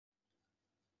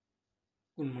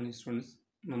Good morning students.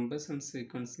 Numbers and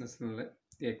sequence lessonல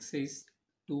exercise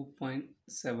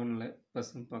 2.7ல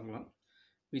பசங்க பார்க்கலாம்.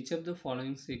 Which of the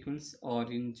following sequence are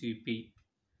in GP?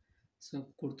 So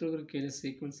கொடுத்துருக்குற கேள்வி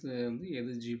சீக்வன்ஸில் வந்து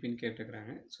எது ஜிபின்னு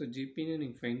கேட்டுக்கிறாங்க. ஸோ ஜிபின்னு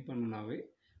நீங்கள் ஃபைன் பண்ணணுன்னாவே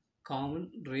காமன்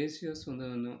ரேஷியோஸ் வந்து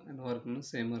என்னவாக இருக்கணும்,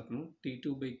 சேமாக இருக்கணும்.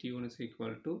 T2/T1 is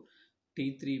equal to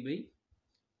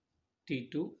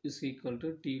T3/T2 is equal to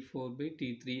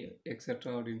T4/T3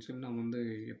 etcetera அப்படின்னு சொல்லி நம்ம வந்து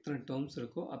எத்தனை டேர்ம்ஸ்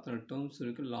இருக்கோ அத்தனை டேர்ம்ஸ்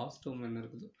இருக்குது. லாஸ்ட் டேர்ம் என்ன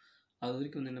இருக்குதோ அது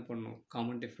வரைக்கும் வந்து என்ன பண்ணணும்,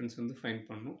 காமன் டிஃப்ரென்ஸ் வந்து ஃபைன்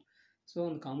பண்ணணும். ஸோ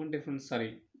அந்த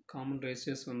காமன்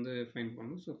ரேஷியோஸ் வந்து ஃபைன்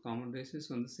பண்ணணும். ஸோ காமன் ரேஷியோஸ்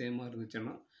வந்து சேமாக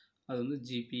இருந்துச்சுன்னா அது வந்து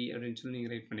ஜிபி அப்படின்னு சொல்லி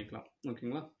நீங்கள் ரைட் பண்ணிக்கலாம்.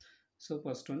 ஓகேங்களா? So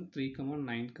first one 3,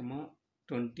 9,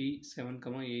 20, 7,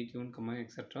 81,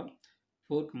 etcetera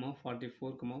 4,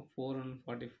 44,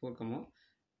 444,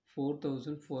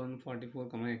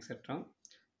 4444, etcetera.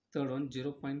 Third one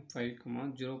 0.5,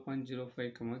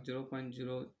 0.05,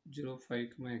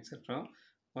 0.005, etcetera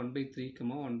 1/3,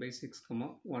 1/6,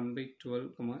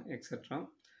 1/12, etcetera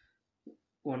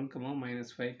 1,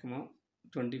 -5,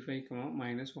 25,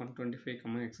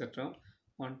 -125, etcetera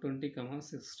 120,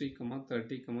 60,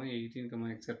 30, 18,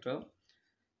 etcetera.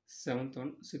 Seventh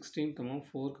one 16,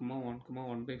 4, 1,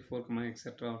 1/4,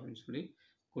 etcetera அப்படின்னு சொல்லி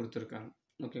கொடுத்துருக்காங்க.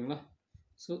 ஓகேங்களா?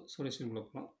 ஸோ சொல்யூஷன்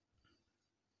கொடுக்கலாம்.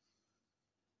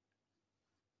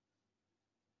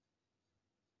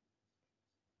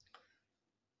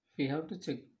 We have to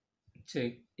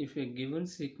check if a given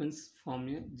sequence form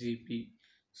a GP.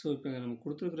 So இப்போ நம்ம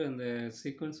கொடுத்துருக்குற அந்த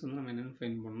சீக்வன்ஸ் வந்து நம்ம என்னென்னு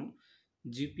ஃபைன் பண்ணணும்,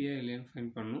 ஜிபியா இல்லையான்னு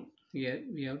ஃபைன் பண்ணணும்.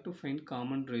 we have to find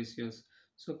common ratios.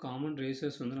 So common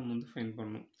ratios வந்து நம்ம வந்து ஃபைன்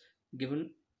பண்ணணும். given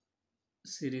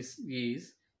series is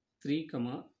 3,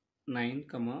 9,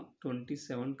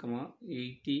 27,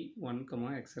 81,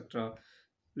 etc.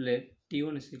 Let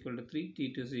T1 is equal to 3,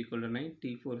 T2 is equal to 9,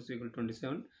 T4 is equal to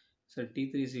 27, so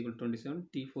T3 is equal to 27,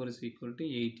 T4 is equal to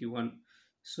 81.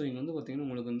 So இங்கே வந்து பார்த்திங்கன்னா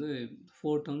உங்களுக்கு வந்து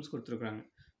 4 terms கொடுத்துருக்குறாங்க.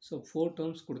 ஸோ 4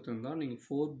 டேர்ம்ஸ் கொடுத்துருந்தா நீங்கள்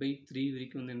 4/3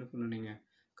 வரைக்கும் வந்து என்ன பண்ணுவீங்க,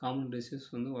 காமன் ரேஷியோஸ்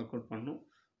வந்து ஒர்க் அவுட் பண்ணணும்.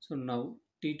 So now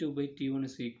T2/T1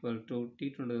 is equal to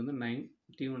T2 வந்து 9,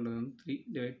 T1 வந்து 3,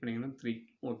 டிவைட் பண்ணிங்கன்னா 3.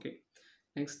 ஓகே.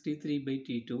 Next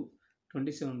T3/T2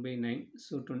 27/9.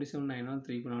 ஸோ 27 9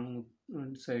 3 பண்ணாலும்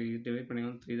டிவைட்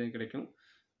பண்ணிங்கன்னா 3 தான் கிடைக்கும்.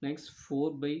 Next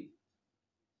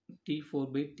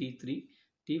T4/T3.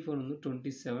 T4 வந்து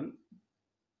 27,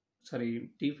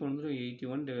 T4 வந்து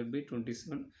 81 டிவைட் பை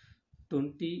 27.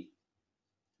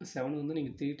 27 வந்து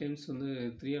நீங்கள் 3 டைம்ஸ் வந்து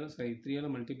 3ஆல்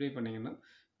மல்டிப்ளை பண்ணிங்கன்னா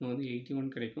உங்களுக்கு வந்து 81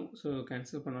 கிடைக்கும். ஸோ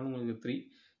கேன்சல் பண்ணாலும் உங்களுக்கு 3.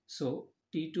 So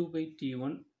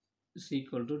T2/T1 is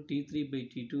equal to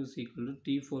T3/T2 is equal to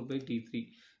T4/T3.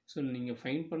 So நீங்கள்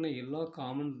ஃபைன் பண்ண எல்லா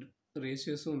காமன்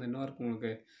ரேஷியோஸும் வந்து என்ன இருக்குது,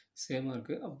 உங்களுக்கு சேமாக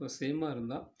இருக்குது. அப்போ சேமாக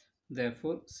இருந்தால்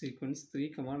therefore sequence 3,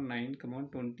 9,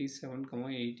 27,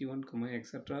 81,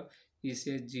 etc. is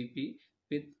a GP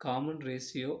with common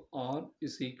ratio R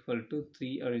is equal to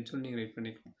 3 அப்படின்னு சொல்லி நீங்கள் ரைட்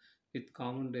பண்ணிக்கலாம். with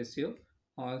common ratio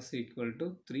R is equal to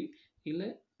 3 இல்லை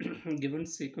given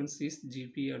sequence is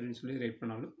GP அப்படின்னு சொல்லி ரைட்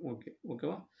பண்ணாலும்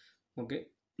ஓகேவா? Okay.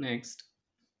 Next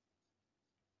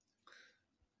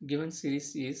given series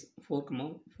is 4,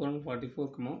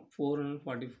 444,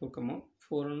 444,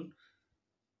 444,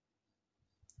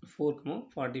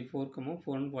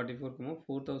 444,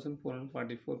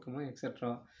 4444,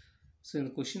 etcetera. So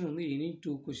இந்த கொஷின் வந்து எனி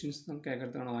 2 கொஷின்ஸ் தான்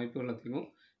கேட்கறதுக்கான வாய்ப்புகள் அதிகம்.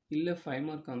 இல்லை 5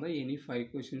 மார்க்காக இருந்தால் எனி 5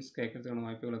 கொஷின்ஸ் கேட்கறதுக்கான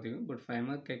வாய்ப்புகள் அதிகம். பட் 5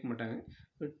 மார்க் கேட்க மாட்டாங்க.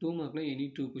 பட் 2 மார்க்கில் எனி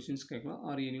 2 கொஷின்ஸ் கேட்கலாம்,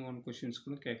 ஆர் எனி 1 கொஷின்ஸ்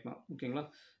கூட கேட்கலாம். ஓகேங்களா?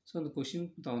 ஸோ அந்த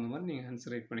கொஷினுக்கு தகுந்த மாதிரி நீங்கள்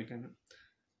ஆன்சர் ரைட் பண்ணிக்காங்க.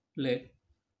 Let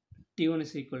T1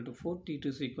 is equal to 4, T2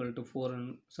 is equal to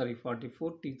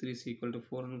 44, T3 is equal to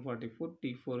 444,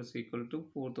 T4 is equal to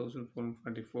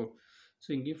 4444. So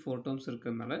இங்கே 4 டேர்ம்ஸ்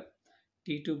இருக்கிறதுனால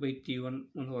T2/T1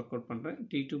 வந்து ஒர்க் அவுட் பண்ணுறேன்.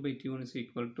 T2/T1 is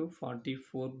equal to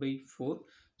 44/4.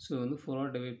 So வந்து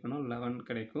 4ஆல் டிவைட் பண்ணால் 11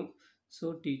 கிடைக்கும். So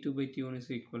T2/T1 is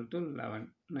equal to 11.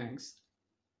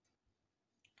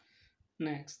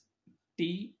 Next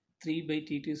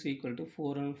T3/T2 is equal to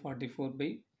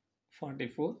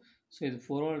 444/44. So இது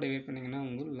 4ஆல் divide பண்ணிங்கன்னா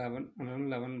உங்களுக்கு 11, அதனால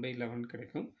 11/11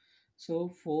 கிடைக்கும். So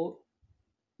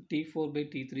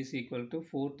T4/T3 is equal to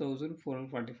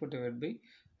 4444 divide by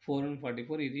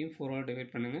 444. இதையும் 4ஆல்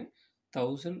டிவைட் பண்ணுங்கள்,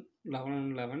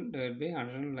 1111 டிவைட் பை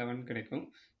 111 கிடைக்கும்.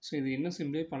 ஸோ இது இன்னும்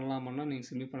சிம்பிளை பண்ணலாமான்னா நீங்கள்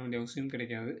சிம்பிளை பண்ண வேண்டிய அவசியம்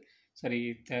கிடைக்காது,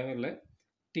 தேவையில்லை.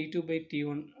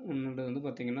 T2/T1 வந்து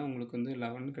பார்த்திங்கன்னா உங்களுக்கு வந்து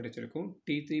 11 கிடைச்சிருக்கும்.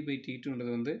 T3/T2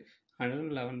 வந்து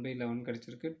 111/11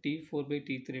 கிடைச்சிருக்கு.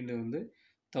 T4/T3 வந்து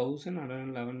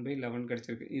 1111/11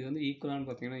 கிடைச்சிருக்கு. இது வந்து ஈக்குவலானு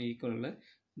பார்த்தீங்கன்னா ஈக்குவல் இல்லை.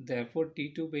 therefore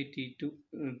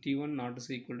T2/T1 not is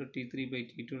equal to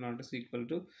T3/T2 not is equal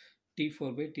to T4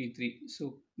 by T3. So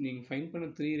நீங்கள் ஃபைண்ட் பண்ண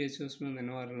 3 ரேஷியோஸுமே வந்து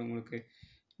என்னவா இல்லை உங்களுக்கு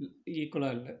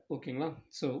ஈக்குவலாக இல்லை. ஓகேங்களா?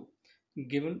 So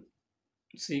given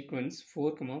sequence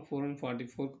 4,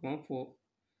 444,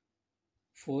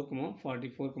 444,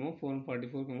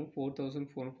 444,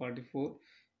 4444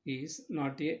 is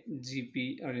not a GP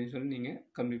அப்படின்னு சொல்லி நீங்கள்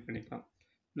கம்ப்ளீட் பண்ணிக்கலாம்.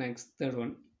 Next third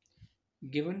one,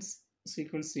 given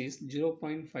sequence is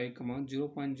 0.5,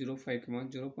 0.05,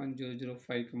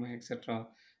 0.005, etc.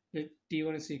 Let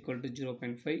T1 is equal to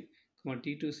 0.5,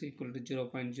 T2 is equal to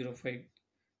 0.05,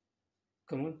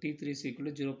 T3 is equal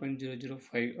to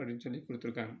 0.005 அப்படின்னு சொல்லி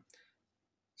கொடுத்துருக்காங்க.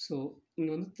 ஸோ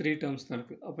இங்கே வந்து 3 டேர்ம்ஸ் தான்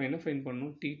இருக்குது. அப்போ என்ன ஃபைன்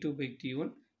பண்ணணும்? T2 by T1,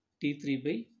 T3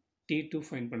 by T2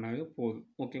 fine பண்ணாவே போதும்.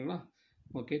 ஓகேங்களா?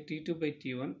 Okay, T2 by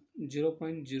T1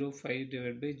 0.05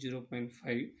 divided by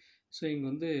 0.5. So இங்கே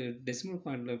வந்து டெசிமல்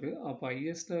பாயிண்டில் இருக்குது. அப்போ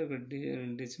ஹையஸ்ட்டாக இருக்கிற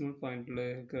டெசிமல் பாயிண்டில்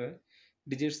இருக்கிற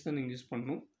டிஜிட்ஸ் தான் நீங்கள் யூஸ்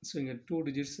பண்ணணும். ஸோ இங்கே 2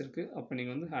 டிஜிட்ஸ் இருக்குது. அப்போ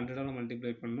நீங்கள் வந்து 100ஆல்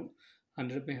மல்டிப்ளை பண்ணணும்.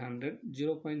 100 by 100,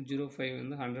 0.05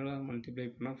 வந்து 100ஆல் மல்டிப்ளை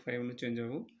பண்ணால் 5 சேஞ்ச்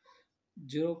ஆகும்.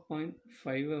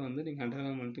 0.5 வந்து நீங்கள்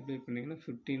 100ஆல் மல்டிப்ளை பண்ணிங்கன்னா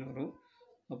 15 வரும்.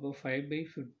 அப்போ 5 by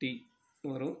 50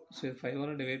 வரும். ஸோ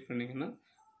 5ஆல் டிவைட் பண்ணிங்கன்னா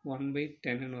 1 by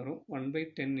 10 வரும். 1 by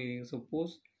 10 நீங்கள்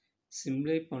சப்போஸ்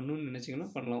சிம்ப்ளை பண்ணணும்னு நினச்சிங்கன்னா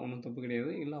பண்ணலாம், ஒன்றும் தப்பு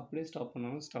கிடையாது. இல்லை அப்படியே ஸ்டாப்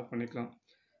பண்ணாலும் ஸ்டாப் பண்ணிக்கலாம்.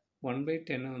 1 by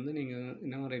 10 வந்து நீங்கள்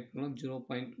என்ன ரைட் பண்ணலாம்?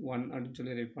 0.1 அப்படின்னு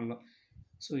சொல்லி ரைட் பண்ணலாம்.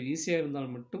 ஸோ ஈஸியாக இருந்தால்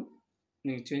மட்டும்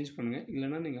நீங்கள் சேஞ்ச் பண்ணுங்கள்,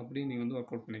 இல்லைனா நீங்கள் அப்படியே நீங்கள் வந்து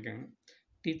ஒர்க் அவுட் பண்ணிக்கோங்க.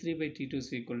 T3 by T2 is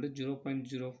equal to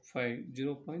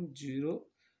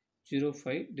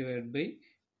 0.05 divided by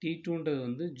T2ன்றது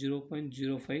வந்து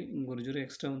 0.05, இங்கே ஒரு 0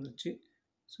 எக்ஸ்ட்ரா வந்துருச்சு.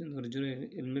 ஸோ இந்த ஒரு 0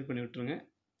 எலிமினேட் பண்ணி விட்டுருங்க.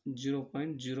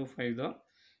 0.05 தான்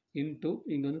இன்ட்டு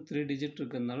இங்கே வந்து 3 டிஜிட்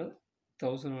இருக்கிறதுனால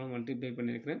 1000ஆல் மல்டிப்ளை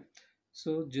பண்ணியிருக்கிறேன். ஸோ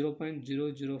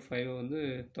 0.005 வந்து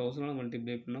 1000ஆல்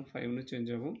மல்டிப்ளை பண்ணால் 5 சேஞ்ச்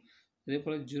ஆகும். அதே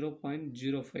போல்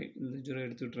 0.05 இந்த 0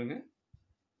 எடுத்து விட்டுருங்க.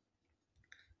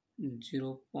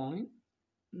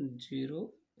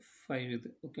 0.05 இது.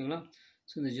 ஓகேங்களா?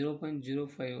 ஸோ இந்த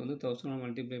 0.05 வந்து 1000ஆல்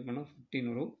மல்டிப்ளை பண்ணால் 15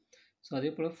 வரும். ஸோ அதே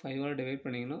போல் 5ஆல் டிவைட்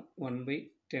பண்ணிங்கன்னா 1 by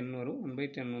 10 வரும். 1 by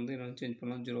 10 வந்து என்ன சேஞ்ச்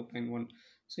பண்ணலாம்? 0.1.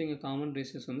 ஸோ இங்கே காமன்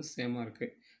ரேஷியோஸ் வந்து சேமாக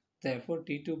இருக்குது. Therefore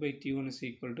T2 by T1 is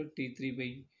equal to T3 by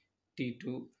T2.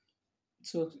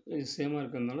 So இது சேமாக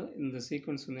இருக்கிறதுனால இந்த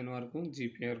சீக்வன்ஸ் வந்து என்னவாக இருக்கும்?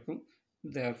 ஜிபியாக இருக்கும்.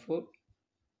 Therefore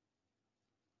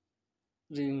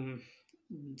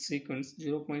sequence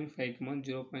 0.5,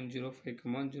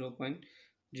 0.05,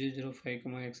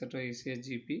 0.005, etc. is a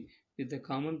GP with the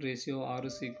common ratio R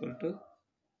is equal to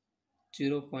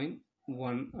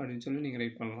 0.1 அப்படின்னு சொல்லி நீங்கள்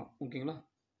ரைட் பண்ணலாம். ஓகேங்களா?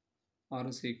 R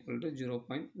is equal to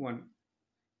 0.1.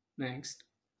 Next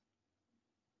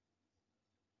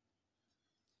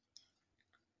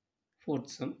fourth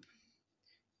sum,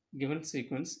 given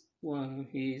sequence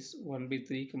is 1 by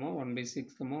 3, 1 by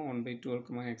 6, 1 by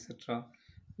 12, etc.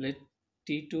 Let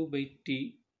T2 by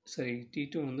T2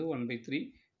 வந்து 1 by 3,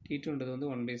 T2ன்றது வந்து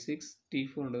 1 by 6,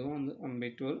 T4ன்றது வந்து 1 by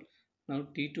 12. Now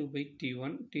T2 by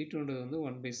T1, T2ன்றது வந்து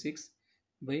 1 by 6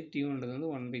 by T1ன்றது வந்து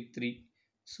 1 by 3.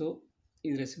 ஸோ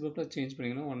இது ரெசிப்ரோக்கலாக சேஞ்ச்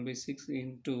பண்ணிங்கன்னா 1 by 6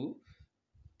 into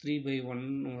 3 by 1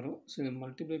 வரும். So இதை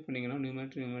multiply பண்ணிங்கன்னா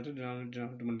நியூமரேட்டர்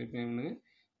டினாமினேட்டர் மல்டிப்ளை பண்ணுங்க.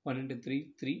 1 into 3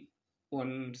 3,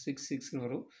 1 into 6 6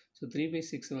 வரும். ஸோ 3 by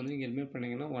 6 வந்து நீங்கள் எலிமினேட்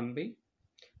பண்ணிங்கன்னா 1 by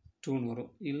 2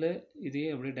 வரும். இல்லை இதையே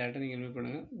அப்படியே டேரெக்டாக நீங்கள் எலிமினேட்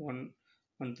பண்ணுங்கள்.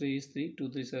 1 3 is 3, 2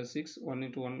 3 are 6, 1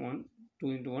 into 1 1,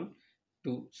 2 into 1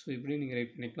 2. So இப்படி நீங்கள்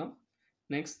ரைட் பண்ணிக்கலாம்.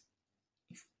 நெக்ஸ்ட்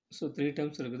ஸோ 3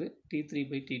 டேர்ம்ஸ் இருக்குது. T3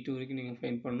 by T2 வரைக்கும் நீங்கள்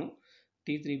ஃபைன் பண்ணணும்.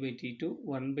 T3 by T2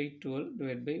 1 by 12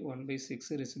 divided by 1 by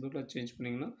 6 ரெசிப்ரோக்கலாக change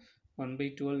பண்ணிங்கன்னா 1 by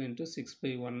 12 into 6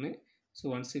 by 1. So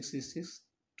 1 6 is 6,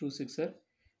 2 6 are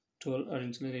 12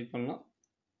 அப்படின்னு சொல்லி ரைட் பண்ணலாம்.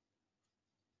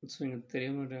 ஸோ இங்கே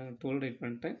தெரியாமல் 12 ரைட்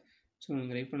பண்ணிட்டேன். ஸோ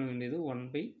நீங்கள் ரைட் பண்ண வேண்டியது 1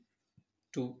 by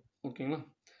 2. ஓகேங்களா?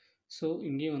 ஸோ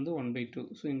இங்கேயும் வந்து 1 by 2.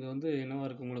 ஸோ இங்கே வந்து என்னவாக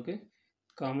இருக்குது? உங்களுக்கு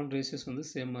காமன் ரேஷியோஸ் வந்து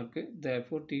சேமாக இருக்குது.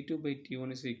 Therefore T2 by T1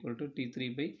 is equal to T3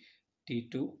 by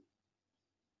T2.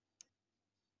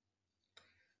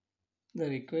 The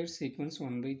required sequence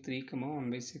 1 by 3, 1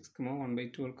 by 6, 1 by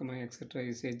 12, etc.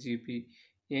 is a GP.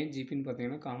 ஏன் ஜிபின்னு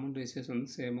பார்த்தீங்கன்னா காமன் ரேஷியோஸ் வந்து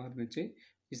சேமாக இருந்துச்சு.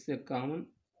 Is the common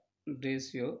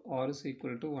ratio R is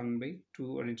equal to 1 by 2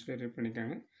 அப்படின்னு சொல்லி right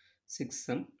பண்ணிக்காங்க. 6th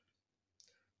sum.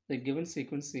 The given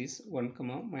sequence is 1,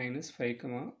 minus 5,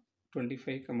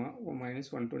 25, minus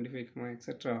 125, etc.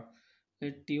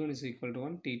 Let T1 is equal to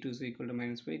 1, T2 is equal to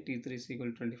minus 5, T3 is equal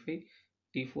to 25,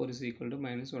 T4 is equal to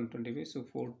minus 125. So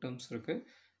 4 terms இருக்கு.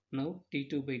 Now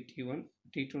T2 by T1,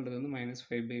 T2ன்றது வந்து minus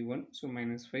 5 by 1, so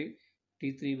minus 5,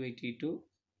 T3 by T2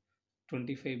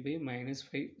 25 by minus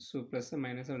 5, so plus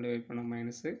minus divide பண்ண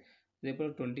minus, இதே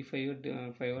போல் 25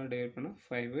 5 divide பண்ண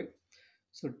 5.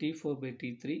 So T4 by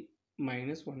T3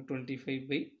 minus 125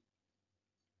 by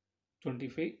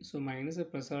 25. So மைனஸை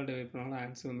ப்ளஸ்ஸால் divide பண்ணாலும்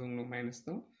answer வந்து உங்களுக்கு minus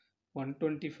தான்.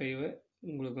 125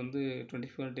 உங்களுக்கு வந்து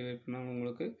 25 டிவைட் பண்ணாலும்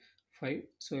உங்களுக்கு 5.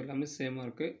 ஸோ எல்லாமே சேமாக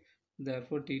இருக்குது.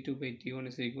 therefore T2 by T1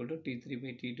 is equal to T3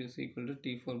 by T2 is equal to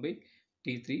T4 by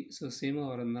T3. So சேமாக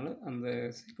வரதுனால அந்த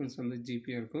சீக்வன்ஸ் வந்து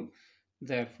ஜிபியாக இருக்கும்.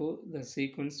 therefore the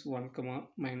sequence 1,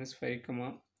 minus 5,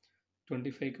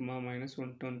 25, minus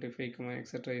 125,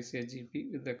 etc. is a GP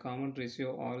with the common ratio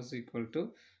R is equal to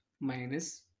minus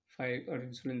 5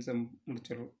 அப்படின்னு சொல்லி இந்த some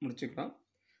முடிச்சுக்கலாம்.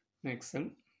 Next sum.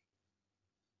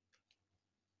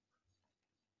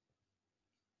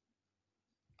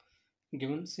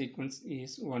 given sequence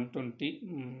is 120,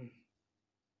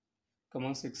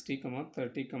 60,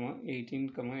 30, 18,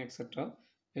 etc.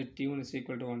 Let T1 is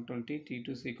equal to 120, T2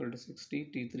 is equal to 60,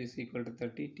 T3 is equal to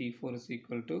 30, T4 is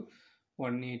equal to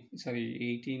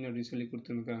 18 அப்படின்னு சொல்லி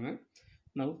கொடுத்துருக்காங்க.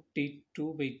 now T2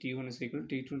 by T1 is equal to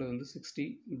T2 வந்து 60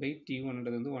 by T1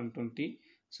 வந்து 120.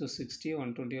 So 60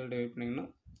 120 divide பண்ணிங்கன்னா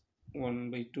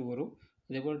 1/2 வரும்.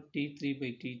 அதேபோல் T3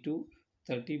 by T2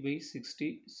 30 by 60.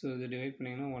 So இது divide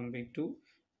பண்ணிங்கன்னா 1/2.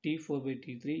 T4 by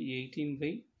T3 18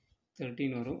 by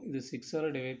 13 வரும். இது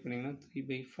 6ஆல் டிவைட் பண்ணிங்கன்னா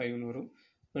 3/5 வரும்.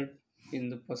 பட்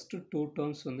இந்த ஃபஸ்ட்டு 2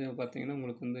 டேர்ம்ஸ் வந்து பார்த்தீங்கன்னா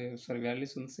உங்களுக்கு வந்து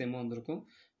வேல்யூஸ் வந்து சேமாக வந்திருக்கும்.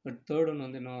 பட் தேர்ட் ஒன்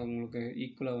வந்து என்ன உங்களுக்கு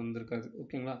ஈக்குவலாக வந்திருக்காது.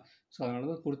 ஓகேங்களா? ஸோ அதனால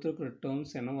தான் கொடுத்துருக்குற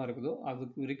டேர்ம்ஸ் என்னவாக இருக்குதோ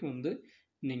அதுக்கு வரைக்கும் வந்து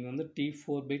நீங்கள் வந்து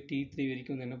T4 by T3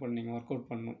 வரைக்கும் வந்து என்ன பண்ணீங்க ஒர்க் அவுட்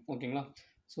பண்ணணும். ஓகேங்களா?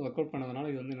 ஸோ ஒர்க் அவுட் பண்ணதுனால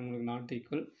இது வந்து நம்மளுக்கு not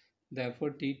equal. therefore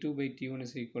T2 by T1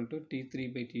 is equal to T3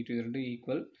 by T2 இது ரெண்டும்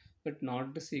equal. But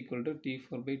not is equal to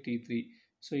T4 by T3.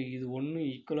 So இது ஒன்றும்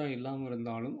ஈக்குவலாக இல்லாமல்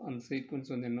இருந்தாலும் அந்த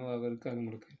சீக்வன்ஸ் வந்து என்னவாக இருக்காது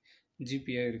உங்களுக்கு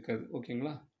ஜிபியாக இருக்காது.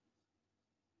 ஓகேங்களா?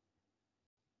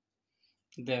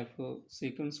 therefore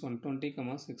sequence 120,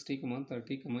 60,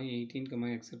 30, 18,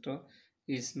 etc.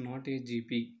 is not a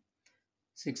GP.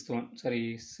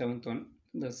 Seventh one.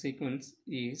 The sequence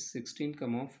is 16,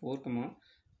 4, 1,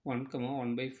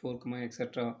 1/4,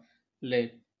 etc. Let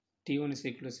T1 is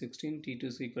equal to 16, T2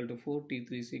 is equal to 4,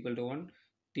 T3 is equal to 1,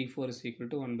 T4 is equal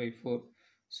to 1/4.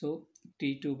 So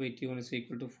T2 by T1 is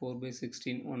equal to 4 by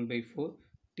 16, 1/4,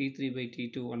 T3 by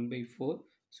T2 1/4.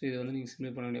 So இதை வந்து நீங்கள்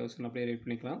simple பண்ண வேண்டிய அவசியம் அப்படியே right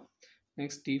பண்ணிக்கலாம்.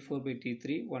 Next T4 by T3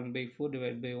 1/4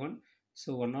 divide by 1. So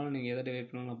 1ஆல் நீங்கள் எதை டிவைட்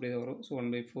பண்ணாலும் அப்படியே தான் வரும். ஸோ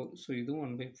 1/4. ஸோ இதுவும்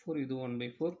 1/4, இதுவும்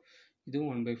 1/4, இதுவும்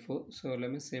 1/4. ஸோ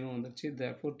எல்லாமே சேமாக வந்துருச்சு.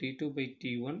 therefore T2 by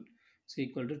T1 is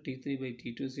equal to T3 by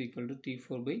T2 is equal to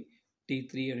T4 by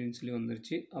T3 அப்படின்னு சொல்லி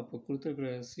வந்துருச்சு. அப்போ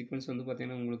கொடுத்துருக்குற சீக்வன்ஸ் வந்து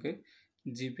பார்த்திங்கன்னா உங்களுக்கு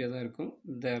ஜிபியாக தான் இருக்கும்.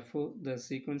 therefore the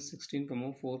sequence 16,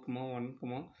 4, 1,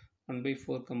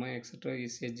 1/4, etc.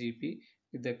 is a GP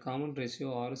with the common ratio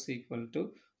R is equal to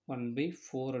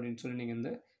 1/4 அப்படின்னு சொல்லி நீங்கள்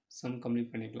இந்த சம்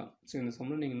கம்ப்ளீட் பண்ணிக்கலாம். ஸோ இந்த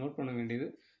சம்மில் நீங்கள் நோட் பண்ண வேண்டியது,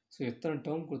 ஸோ எத்தனை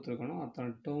டேர்ம் கொடுத்துருக்கணும் அத்தனை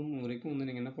டேர்ம் வரைக்கும் வந்து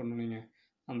நீங்கள் என்ன பண்ணணும், நீங்கள்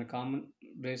அந்த காமன்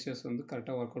ரேஷியோஸ் வந்து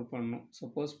கரெக்டாக ஒர்க் அவுட் பண்ணணும்.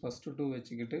 சப்போஸ் ஃபஸ்ட்டு 2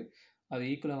 வச்சுக்கிட்டு அது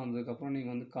ஈக்குவலாக வந்ததுக்கப்புறம்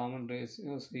நீங்கள் வந்து காமன்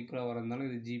ரேஷியோஸ் ஈக்குவலாக வரதுனால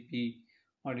இது ஜிபி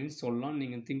அப்படின்னு சொல்லலாம்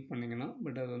நீங்கள் திங்க் பண்ணிங்கன்னா.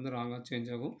 பட் அது வந்து ராங்காக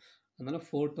சேஞ்ச் ஆகும். அதனால்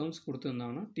 4 டேர்ம்ஸ்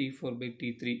கொடுத்துருந்தாங்கன்னா T4 by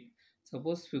T3.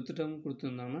 Suppose 5th term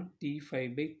கொடுத்துருந்தாங்கன்னா T5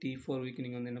 by T4 வரைக்கும்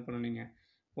நீங்கள் வந்து என்ன பண்ணுவீங்க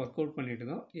ஒர்க் அவுட் பண்ணிட்டு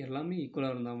தான் எல்லாமே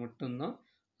ஈக்குவலாக இருந்தால் மட்டும்தான்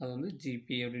அது வந்து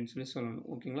ஜிபி அப்படின்னு சொல்லி சொல்லணும்.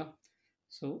 ஓகேங்களா?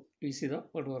 ஸோ ஈஸி தான்,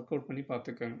 பட் ஒர்க் அவுட் பண்ணி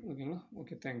பார்த்துக்கோங்க. ஓகேங்களா?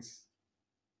 Okay, thanks.